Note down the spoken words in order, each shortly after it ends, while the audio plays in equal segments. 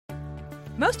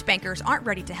Most bankers aren't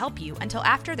ready to help you until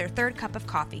after their third cup of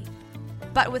coffee.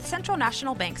 But with Central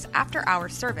National Bank's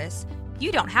after-hours service,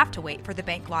 you don't have to wait for the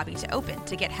bank lobby to open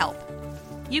to get help.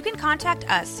 You can contact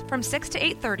us from 6 to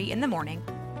 8:30 in the morning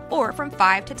or from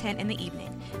 5 to 10 in the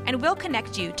evening, and we'll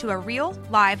connect you to a real,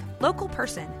 live, local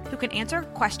person who can answer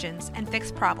questions and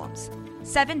fix problems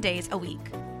 7 days a week.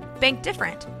 Bank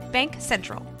different. Bank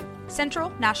Central. Central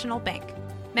National Bank.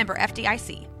 Member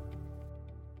FDIC.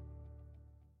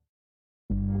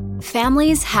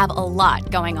 Families have a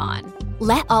lot going on.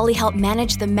 Let Ollie help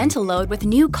manage the mental load with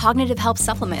new cognitive help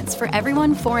supplements for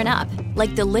everyone 4 and up,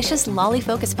 like delicious Lolly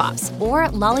Focus Pops or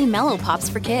Lolly Mellow Pops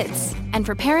for kids. And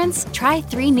for parents, try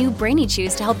 3 new Brainy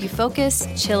Chews to help you focus,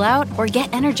 chill out, or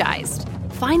get energized.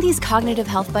 Find these cognitive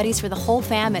health buddies for the whole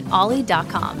fam at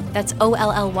ollie.com. That's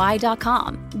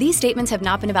OLLY.com. These statements have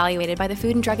not been evaluated by the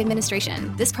Food and Drug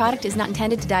Administration. This product is not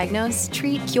intended to diagnose,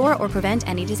 treat, cure, or prevent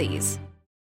any disease.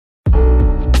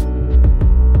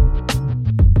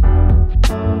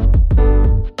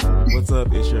 What's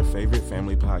up? It's your favorite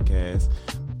family podcast,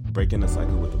 Breaking the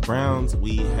Cycle with the Browns.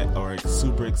 We are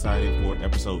super excited for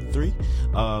episode 3.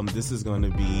 This is going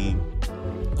to be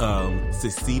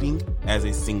Succeeding as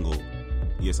a Single.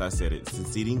 Yes, I said it.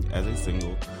 Succeeding as a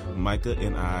Single. Micah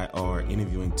and I are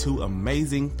interviewing 2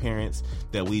 amazing parents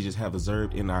that we just have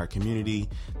observed in our community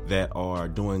that are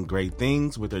doing great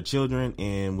things with their children,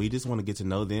 and we just want to get to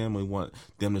know them. We want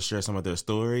them to share some of their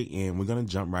story, and we're going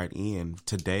to jump right in.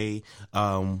 Today,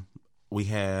 we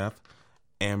have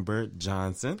Amber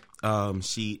Johnson.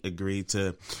 She agreed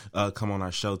to come on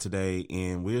our show today,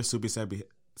 and we're super happy.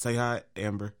 Say hi,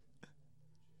 Amber.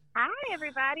 Hi,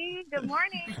 everybody. Good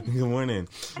morning. Good morning.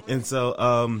 And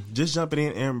so just jumping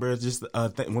in, Amber, just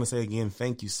want to say again,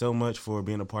 thank you so much for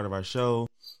being a part of our show.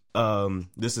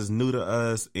 This is new to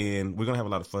us, and we're going to have a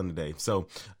lot of fun today. So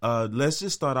let's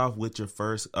just start off with your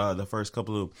the first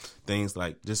couple of things,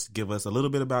 like just give us a little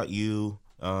bit about you,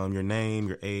 your name,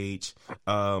 your age,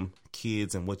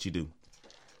 kids, and what you do.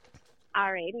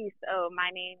 Alrighty. So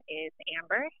my name is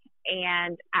Amber,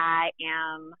 and I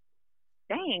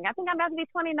think I'm about to be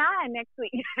 29 next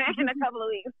week in a couple of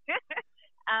weeks.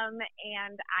 And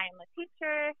I am a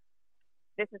teacher.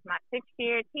 This is my 6th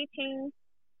year teaching,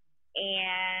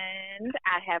 and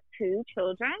I have 2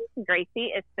 children.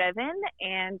 Gracie is 7,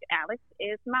 and Alex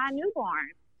is my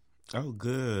newborn. Oh,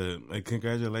 good.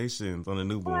 Congratulations on the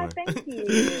newborn. Oh, thank you.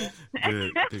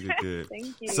 Good.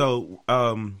 Thank you. So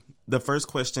the first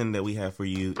question that we have for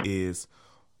you is,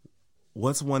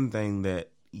 what's one thing that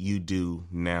you do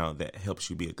now that helps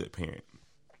you be a good parent?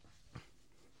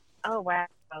 Oh, wow.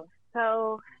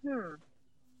 So,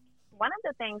 one of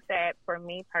the things that for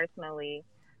me personally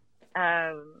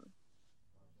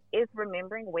is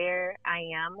remembering where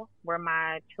I am, where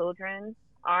my children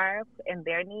are and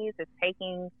their needs, is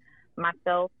taking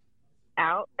myself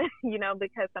out,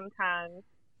 because sometimes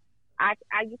I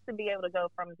used to be able to go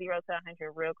from 0 to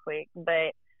 100 real quick,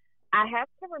 but I have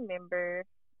to remember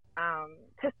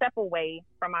to step away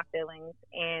from my feelings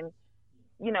and,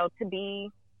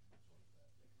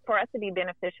 for us to be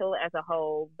beneficial as a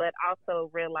whole, but also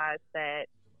realize that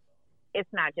it's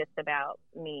not just about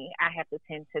me. I have to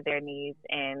tend to their needs,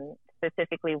 and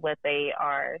specifically what they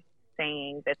are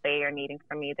saying that they are needing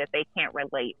from me that they can't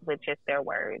relate with just their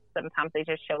words. Sometimes they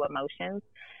just show emotions.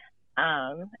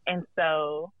 And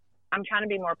so I'm trying to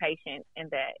be more patient in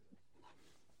that.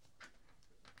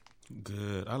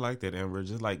 Good. I like that, Amber.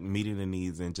 Just like meeting the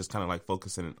needs and just kind of like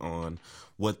focusing on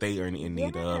what they are in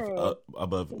need of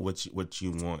above what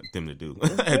you want them to do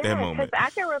at that moment. Because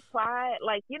I can reply,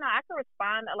 I can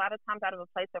respond a lot of times out of a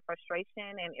place of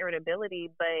frustration and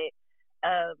irritability, but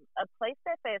a place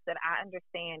that says that I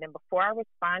understand, and before I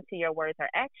respond to your words or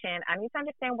action, I need to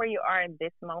understand where you are in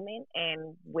this moment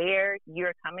and where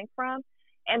you're coming from.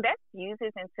 And that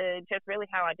fuses into just really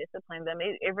how I discipline them.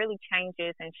 It really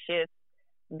changes and shifts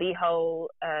the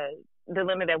whole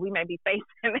dilemma that we may be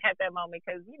facing at that moment,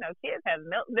 because kids have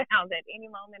meltdowns at any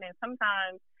moment, and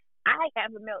sometimes I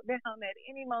have a meltdown at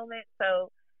any moment. So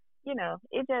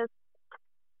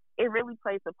it really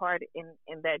plays a part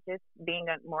in that, just being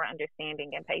more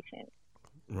understanding and patient.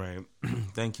 Right.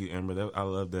 Thank you, Amber. I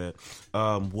love that.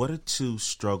 What are 2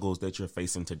 struggles that you're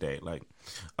facing today? Like,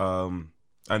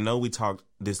 I know we talked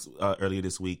this earlier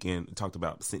this week and talked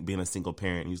about being a single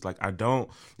parent. He's like, I don't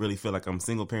really feel like I'm a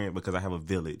single parent because I have a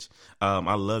village.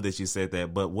 I love that you said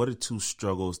that. But what are 2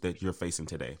 struggles that you're facing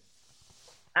today?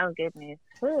 Oh, goodness.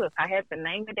 If I had to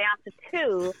name it down to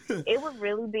 2, it would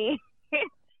really be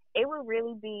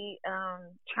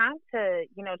trying to,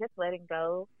 just letting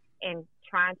go and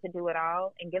trying to do it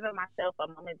all and giving myself a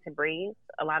moment to breathe.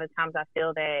 A lot of times I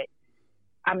feel that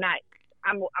I'm not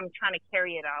I'm trying to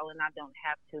carry it all and I don't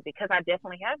have to, because I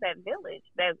definitely have that village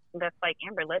that's like,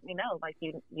 Amber, let me know, like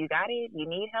you got it, you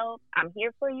need help, I'm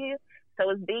here for you. So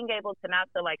it's being able to not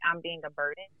feel like I'm being a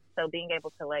burden. So being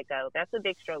able to let go, that's a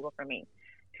big struggle for me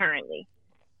currently.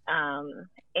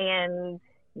 And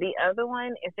the other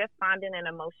one is just finding an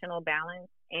emotional balance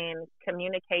and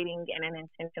communicating in an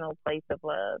intentional place of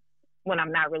love when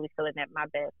I'm not really feeling at my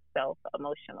best self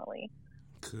emotionally.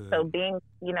 Good. So being,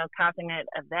 cognizant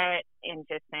of that and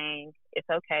just saying, it's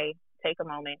okay, take a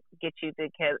moment, get you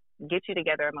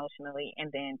together emotionally,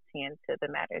 and then tend to the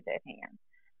matters at hand.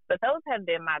 But those have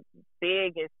been my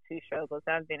biggest two struggles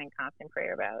I've been in constant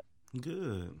prayer about.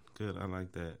 Good. I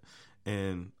like that.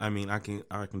 And I mean, I can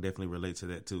definitely relate to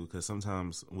that too, because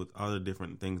sometimes with all the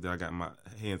different things that I got my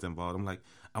hands involved, I'm like,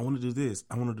 I want to do this,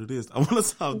 I want to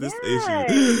solve this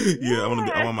issue. Yeah,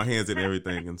 I want my hands in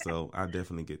everything, and so I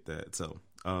definitely get that. So,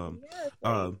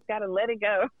 gotta let it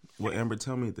go. Well, Amber,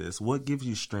 tell me this: what gives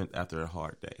you strength after a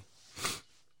hard day?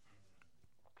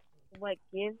 What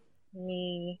gives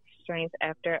me strength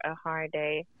after a hard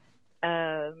day?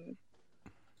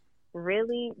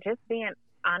 Really, just being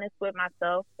honest with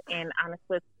myself and honest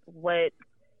with what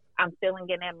I'm feeling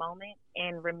in that moment,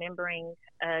 and remembering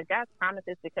God's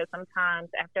promises, because sometimes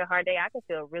after a hard day I can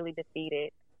feel really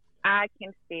defeated. I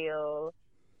can feel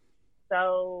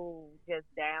so just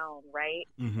down, right?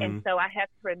 Mm-hmm. And so I have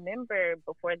to remember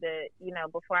before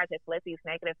I just let these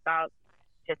negative thoughts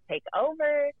just take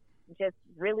over, just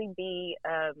really be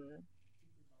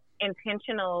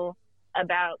intentional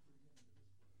about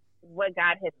what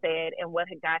God has said and what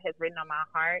God has written on my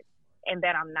heart, and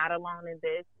that I'm not alone in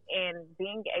this, and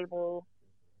being able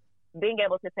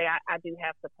to say I do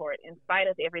have support in spite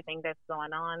of everything that's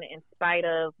going on, in spite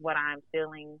of what I'm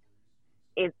feeling.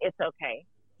 It's okay.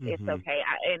 Mm-hmm. It's okay.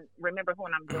 And remember who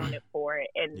I'm doing it for,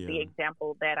 and the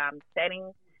example that I'm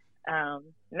setting,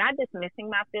 not dismissing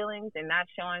my feelings and not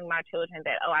showing my children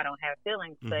that, I don't have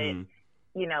feelings, mm-hmm.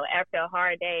 but, after a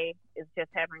hard day, it's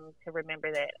just having to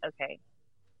remember that, okay,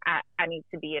 I need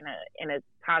to be in a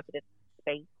positive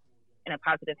space, in a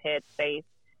positive head space,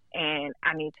 and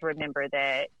I need to remember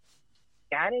that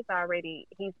God is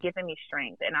He's given me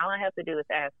strength, and all I have to do is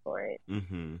ask for it.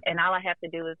 Mm-hmm. And all I have to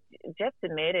do is just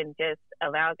submit and just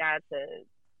allow God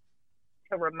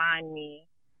to remind me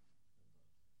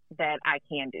that I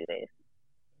can do this.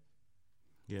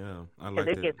 Yeah, I like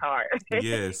it that. Gets hard.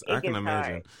 Yes, I can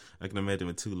imagine. Hard. I can imagine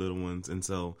with two little ones, and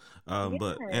so.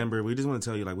 But Amber, we just want to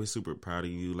tell you, we're super proud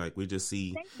of you. We just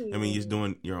see. I mean, you're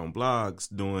doing your own blogs,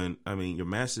 your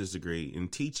master's degree in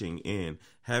teaching, and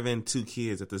having two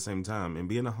kids at the same time, and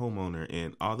being a homeowner,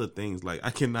 and all the things.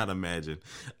 I cannot imagine.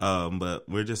 But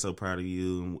we're just so proud of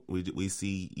you. We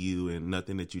see you, and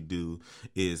nothing that you do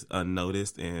is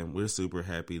unnoticed, and we're super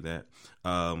happy that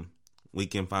we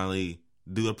can finally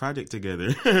do a project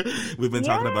together. We've been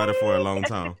talking about it for a long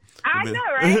time. I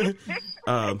know,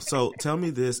 right? So tell me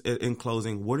this in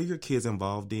closing, what are your kids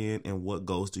involved in, and what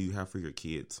goals do you have for your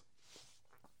kids?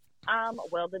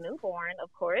 Well, the newborn,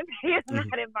 of course, he is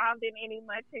not involved in any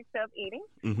much except eating.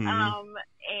 Mm-hmm.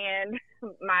 And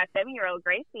my 7-year-old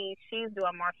Gracie, she's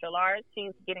doing martial arts.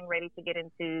 She's getting ready to get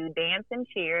into dance and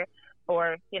cheer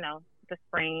for, the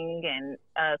spring, and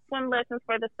swim lessons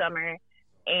for the summer.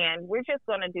 And we're just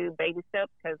going to do baby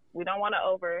steps, because we don't want to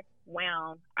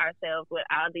overwhelm ourselves with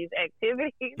all these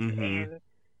activities. Mm-hmm. And,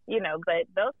 but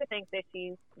those are things that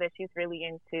she's really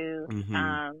into.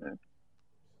 Mm-hmm.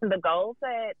 The goals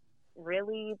that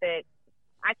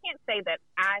I can't say that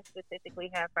I specifically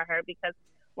have for her, because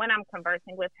when I'm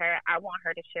conversing with her, I want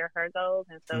her to share her goals.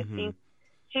 And so mm-hmm.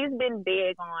 she's been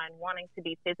big on wanting to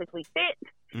be physically fit,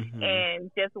 mm-hmm.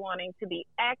 and just wanting to be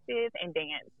active and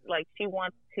dance. She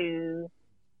wants to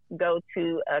go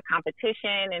to a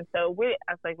competition, and so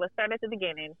I was like, let's start at the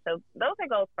beginning. So those are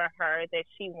goals for her that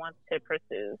she wants to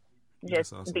pursue,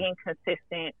 just awesome. Being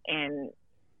consistent in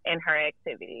her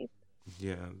activities.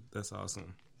 Yeah, that's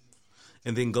awesome.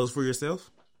 And then goals for yourself?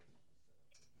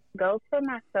 Goals for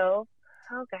myself?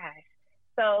 Oh gosh.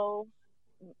 So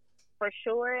for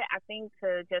sure, I think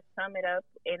to just sum it up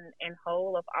in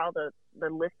whole of all the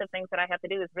list of things that I have to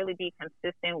do is really be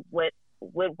consistent with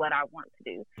what I want to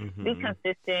do. Mm-hmm. Be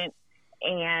consistent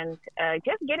and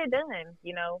just get it done,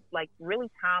 really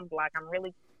time block. I'm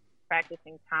really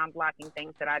practicing time blocking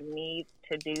things that I need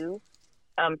to do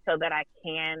so that I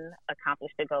can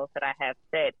accomplish the goals that I have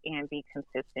set and be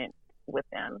consistent with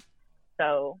them.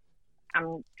 So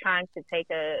I'm trying to take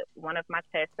one of my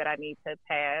tests that I need to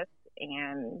pass,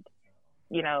 and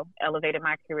elevated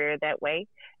my career that way,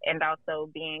 and also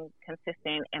being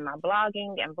consistent in my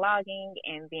blogging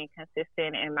and being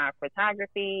consistent in my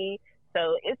photography,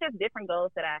 So it's just different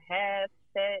goals that I have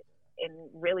set, and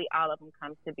really all of them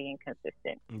come to being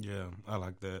consistent. Yeah, I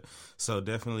like that. So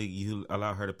definitely you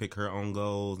allow her to pick her own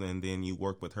goals, and then you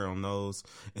work with her on those.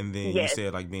 And then you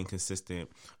said like being consistent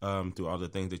through all the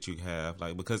things that you have,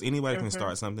 like, because anybody can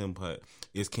start something, but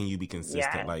can you be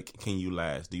consistent? Yeah. Like, can you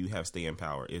last? Do you have staying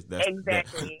power?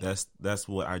 Exactly. That's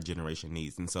what our generation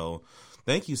needs. And so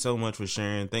thank you so much for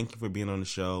sharing. Thank you for being on the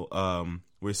show.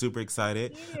 We're super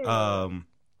excited.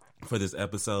 For this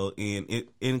episode. And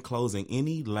in closing,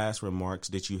 any last remarks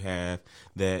that you have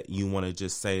that you want to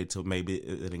just say to maybe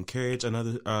encourage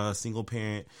another single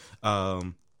parent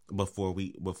before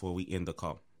we end the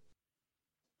call?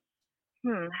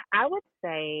 I would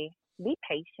say be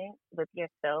patient with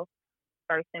yourself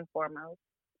first and foremost.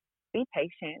 Be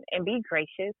patient and be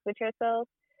gracious with yourself,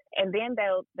 and then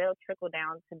they'll trickle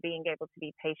down to being able to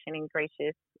be patient and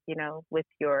gracious, with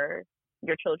your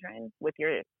children, with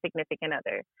your significant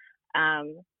other.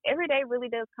 Every day really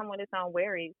does come with its own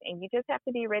worries, and you just have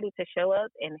to be ready to show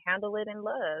up and handle it in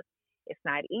love. It's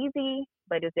not easy,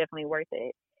 but it's definitely worth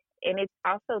it. And it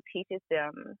also teaches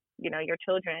them, your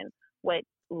children, what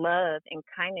love and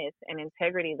kindness and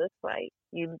integrity looks like.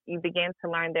 You begin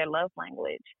to learn their love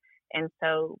language. And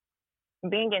so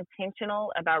being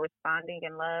intentional about responding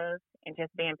in love and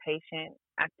just being patient,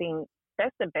 I think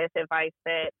that's the best advice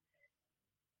that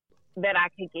I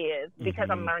could give, because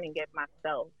I'm learning it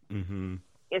myself.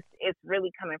 It's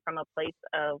really coming from a place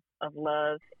of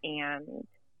love and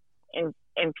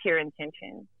pure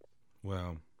intention.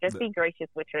 Wow. Just be gracious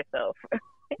with yourself.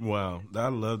 Wow. I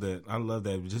love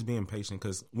that. Just being patient,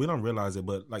 because we don't realize it,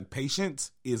 but like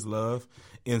patience is love.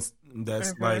 And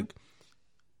that's like,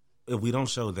 if we don't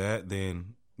show that,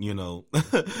 then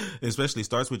especially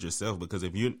starts with yourself, because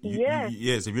if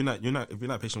if you're not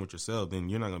patient with yourself, then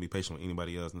you're not going to be patient with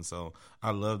anybody else. And so I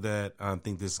love that. I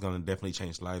think this is going to definitely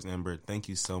change lives. Amber, thank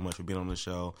you so much for being on the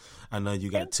show. I know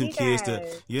you got two kids I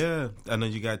know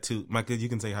you got two. Micah, you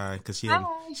can say hi, because she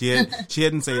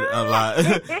hadn't said a lot.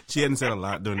 She hadn't said a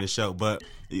lot during the show, but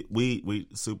we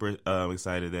super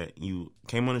excited that you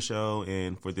came on the show,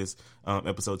 and for this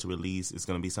episode to release, it's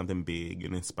going to be something big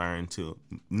and inspiring to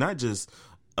not just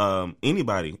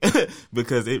anybody,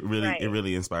 because it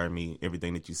really inspired me,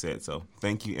 everything that you said. So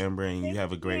thank you, Amber, and you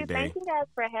have a great day. Thank you guys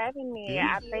for having me.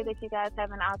 I pray that you guys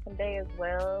have an awesome day as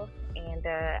well, and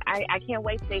I can't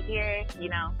wait to hear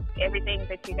everything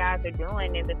that you guys are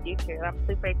doing in the future. I'm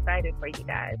super excited for you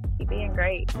guys. Keep being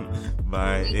great.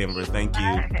 Bye, Amber. Thank you.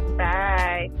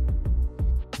 Bye.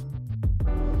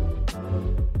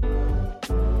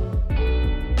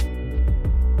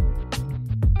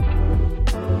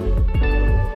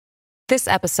 This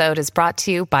episode is brought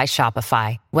to you by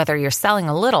Shopify. Whether you're selling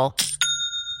a little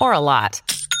or a lot,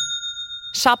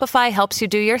 Shopify helps you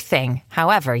do your thing,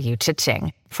 however you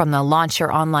cha-ching. From the launch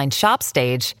your online shop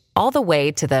stage, all the way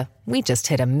to the we just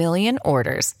hit 1 million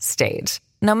orders stage.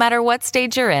 No matter what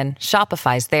stage you're in,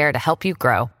 Shopify's there to help you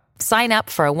grow. Sign up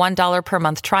for a $1 per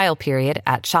month trial period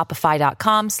at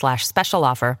shopify.com/special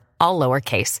offer, all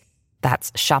lowercase.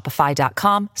 That's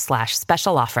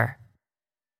shopify.com/special offer.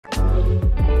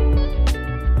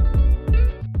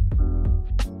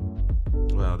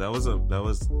 That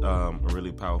was a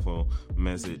really powerful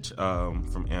message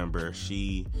from Amber.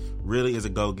 She really is a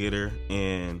go-getter,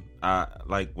 and I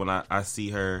like when I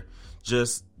see her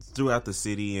just throughout the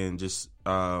city and just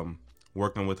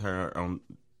working with her on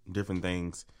different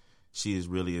things. She is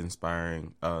really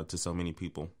inspiring to so many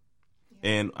people.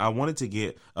 Yeah. And I wanted to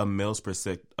get a male's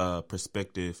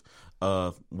perspective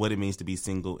of what it means to be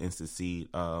single and succeed.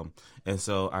 And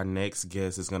so our next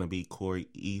guest is going to be Corey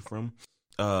Ephraim.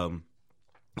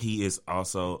 He is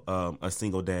also a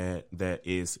single dad that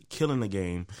is killing the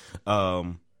game.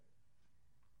 And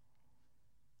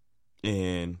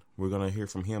we're going to hear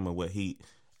from him on what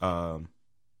how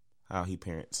he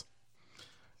parents.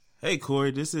 Hey,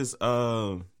 Corey, this is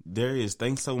Darius.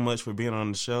 Thanks so much for being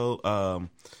on the show.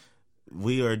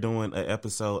 We are doing an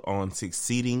episode on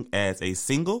succeeding as a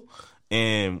single,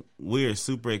 and we're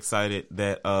super excited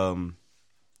that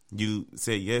you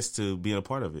said yes to being a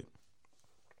part of it.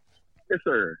 Yes,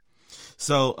 sir.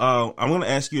 So I'm going to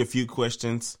ask you a few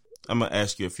questions. And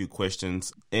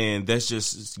that's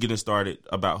just getting started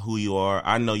about who you are.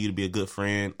 I know you to be a good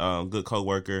friend, good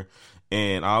coworker,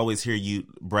 and I always hear you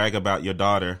brag about your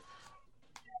daughter.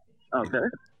 Okay.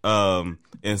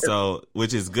 And so,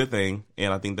 which is a good thing,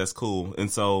 and I think that's cool.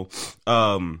 And so,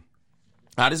 I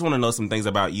just want to know some things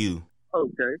about you.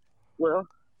 Okay. Well,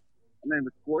 my name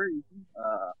is Corey.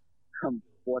 I'm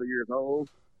 40 years old,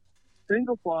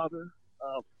 single father.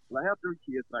 I have 3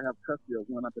 kids, but I have custody of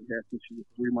one I've been had since she was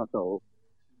 3 months old.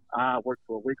 I work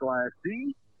for Waco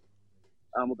ISD,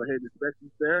 I'm a behavior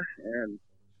specialist there, and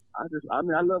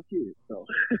I love kids, so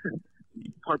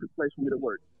perfect place for me to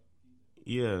work.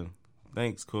 Yeah,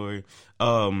 thanks, Corey.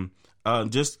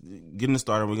 Just getting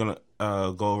started, we're gonna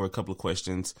go over a couple of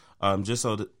questions, just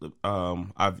so that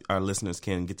our listeners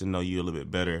can get to know you a little bit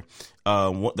better.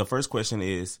 The first question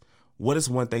is, what is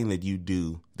one thing that you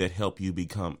do that help you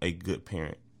become a good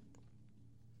parent?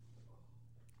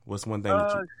 What's one thing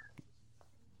that you...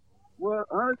 Well,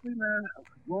 honestly, man,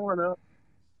 growing up,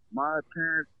 my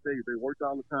parents, they worked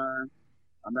all the time.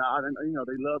 I mean,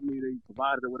 they loved me, they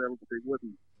provided or whatever, but they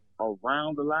wasn't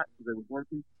around a lot because they was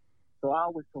working. So I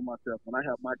always told myself, when I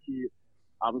have my kids,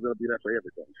 I was going to be there for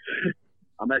everything.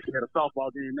 I'm actually at a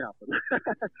softball game now, but like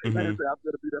I said, I'm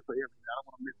going to be there for everything. I don't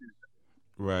want to miss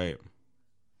anything.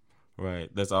 Right.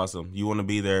 That's awesome. You want to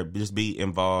be there, just be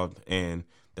involved, and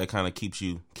that kind of keep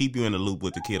you in the loop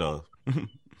with the kiddos.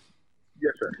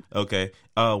 Yes, sir. Okay.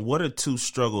 What are some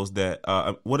struggles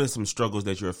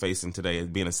that you're facing today as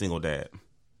being a single dad?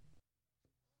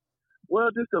 Well,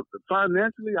 just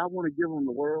financially, I want to give them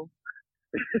the world.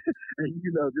 And,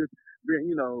 just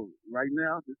being, right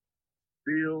now, just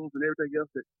bills and everything else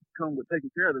that come with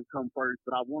taking care of them come first,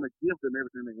 but I want to give them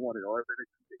everything they wanted or everything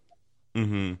they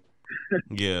can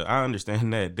Mm-hmm. Yeah, I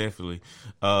understand that, definitely.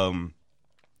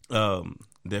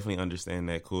 Definitely understand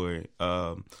that, Corey.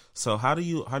 So how do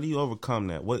you overcome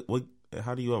that?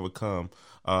 How do you overcome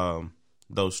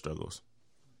those struggles?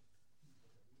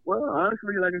 Well,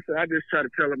 honestly, like I said, I just try to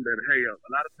tell them that, hey,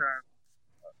 a lot of times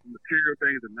material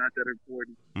things are not that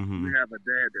important. Mm-hmm. We have a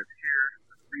dad that's here,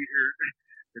 be here,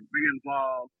 and be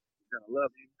involved, gonna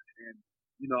love you, and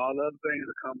all the other things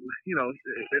that come.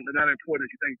 They're not important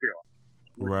as you think they are.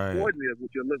 What's right. important is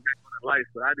what you look back on in life.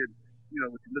 But I didn't,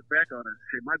 what you look back on it,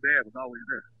 hey, my dad was always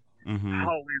there. Mm-hmm. I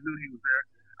always knew he was there.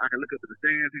 I could look up at the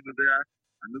stands, he was there.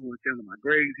 I knew when it came to my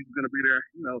grades, he was gonna be there.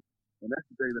 And that's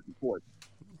the thing that's important.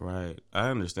 Right. I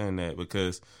understand that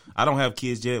because I don't have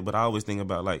kids yet, but I always think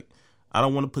about, like, I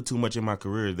don't want to put too much in my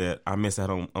career that I miss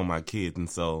out on my kids. And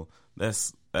so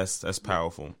that's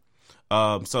powerful.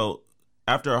 So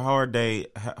after a hard day,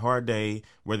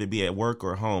 whether it be at work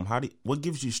or home, what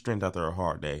gives you strength after a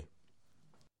hard day?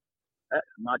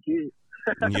 My kids.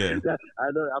 Yeah.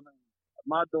 I know. I mean,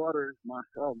 my daughters,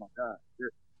 oh my God.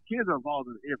 Kids are involved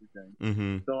in everything.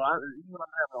 Mm-hmm. So even when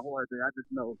I'm having a hard day, I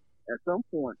just know at some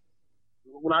point,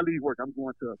 when I leave work, I'm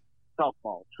going to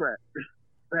softball, track,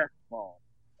 basketball,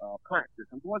 practice.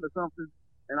 I'm going to something,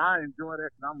 and I enjoy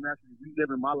that because I'm actually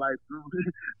reliving my life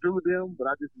through them. But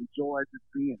I just enjoy just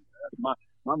being there.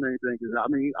 My main thing is,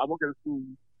 I work at a school.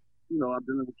 I'm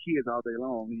dealing with kids all day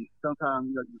long. And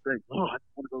sometimes you think, I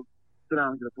just want to go sit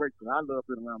down and get a break. But I love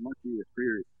being around my kids.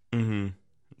 Period. Mm-hmm.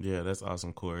 Yeah, that's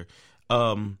awesome, Corey.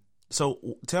 So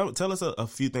tell us a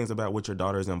few things about what your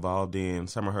daughter is involved in,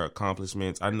 some of her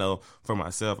accomplishments. I know for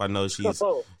myself, I know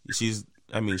she's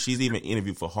even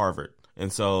interviewed for Harvard. And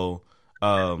so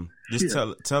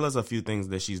tell us a few things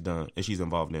that she's done and she's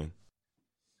involved in.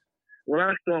 Well,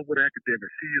 I start with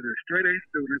academics. She is a straight A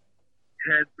student,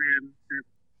 has been since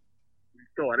we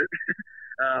started.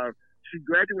 She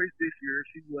graduates this year.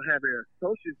 She will have an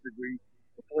associate's degree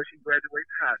before she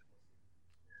graduates high school.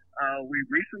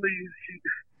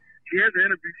 She had an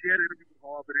interview with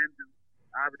Harvard and Duke.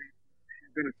 Obviously,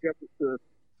 she's been accepted to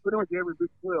pretty much every Big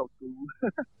 12 school.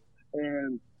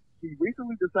 And she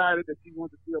recently decided that she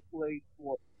wanted to still play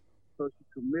sports. So she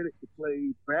committed to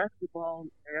play basketball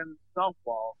and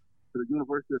softball to the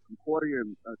University of Concordia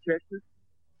in Texas.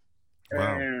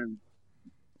 Wow.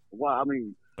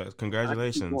 And,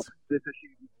 congratulations.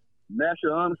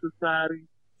 National Honor Society.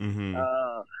 Mm-hmm.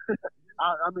 I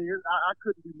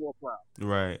couldn't be more proud.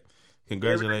 Right.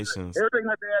 Congratulations. Everything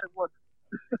her dad was.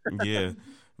 Yeah.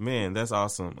 Man, that's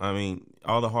awesome. I mean,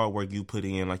 all the hard work you put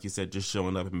in, like you said, just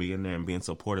showing up and being there and being a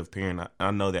supportive parent,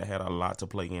 I know that had a lot to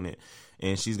play in it.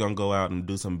 And she's going to go out and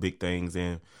do some big things.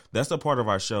 And that's a part of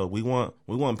our show. We want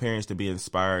parents to be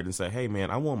inspired and say, hey, man,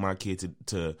 I want my kid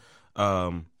to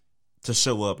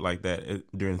show up like that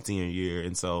during senior year.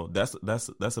 And so that's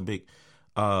a big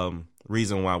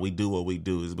reason why we do what we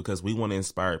do, is because we want to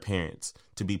inspire parents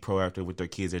to be proactive with their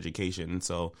kids' education. And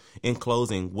so in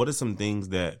closing, what are some things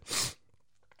that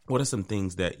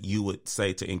you would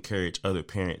say to encourage other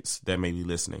parents that may be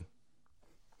listening?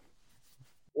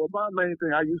 Well, my main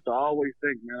thing, I used to always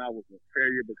think, man, I was a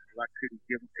failure because I couldn't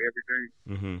give them everything.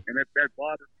 Mm-hmm. And that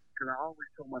bothered me because I always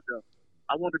told myself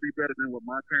I wanted to be better than what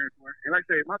my parents were. And like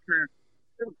I say, my parents,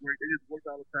 it was great. They just worked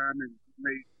all the time and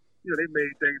they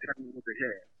made things happen with what they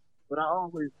had. But I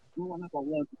always, growing up, I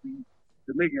wanted to be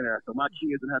the millionaire, so my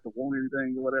kids didn't have to want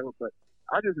anything or whatever. But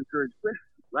I just encourage,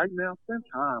 right now, spend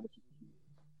time with your kids.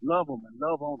 love them and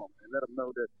love on them and let them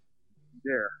know that you're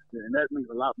there. And that means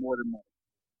a lot more than money.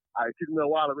 It took me a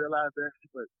while to realize that,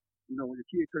 but, you know, when your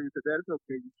kid tells you that it's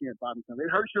okay, you can't buy me something.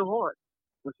 It hurts your heart.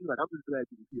 But she's like, I'm just glad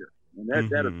you're here. And that's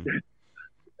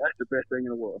the best thing in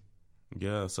the world.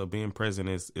 Yeah, so being present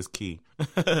is key.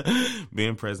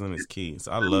 Being present is key.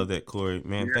 So I love that, Corey.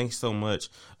 Man, thanks so much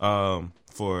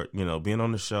for, you know, being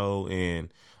on the show and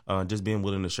just being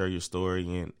willing to share your story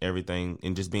and everything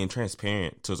and just being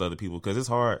transparent towards other people, because it's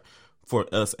hard for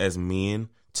us as men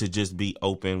to just be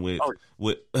open with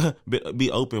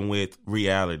be open with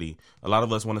reality. A lot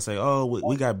of us want to say, oh,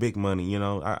 we got big money, you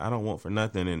know, I don't want for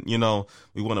nothing. And, you know,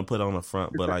 we want to put on the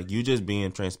front, but like you just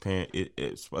being transparent,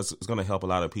 it's going to help a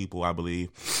lot of people, I believe.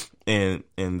 And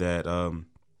that,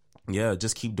 yeah,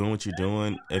 just keep doing what you're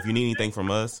doing. If you need anything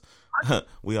from us,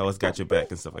 we always got your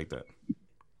back and stuff like that.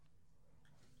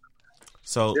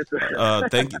 So,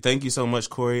 thank you so much,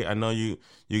 Corey. I know you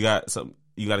got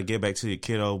to get back to your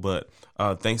kiddo, but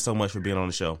thanks so much for being on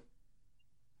the show.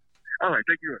 All right,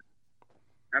 thank you.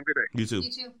 Have a good day. You too.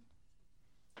 You too.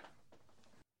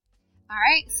 All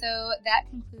right, so that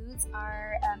concludes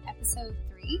our episode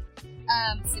 3,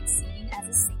 Succeeding as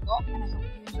a Single, and I hope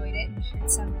you enjoyed it and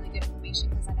heard some really good information,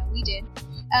 because I know we did.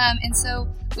 And so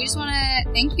we just want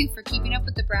to thank you for keeping up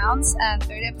with the Browns,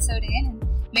 3rd episode in, and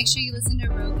make sure you listen to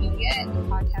Rogue Media and the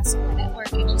Podcast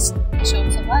Network and just show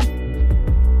them some love.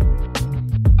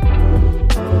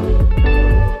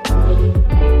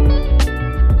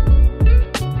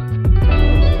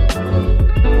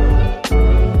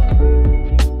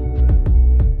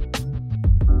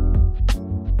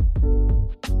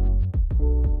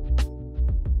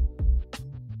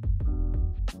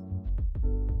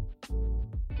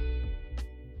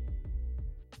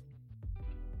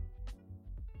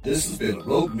 This has been a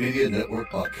Rogue Media Network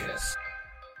podcast.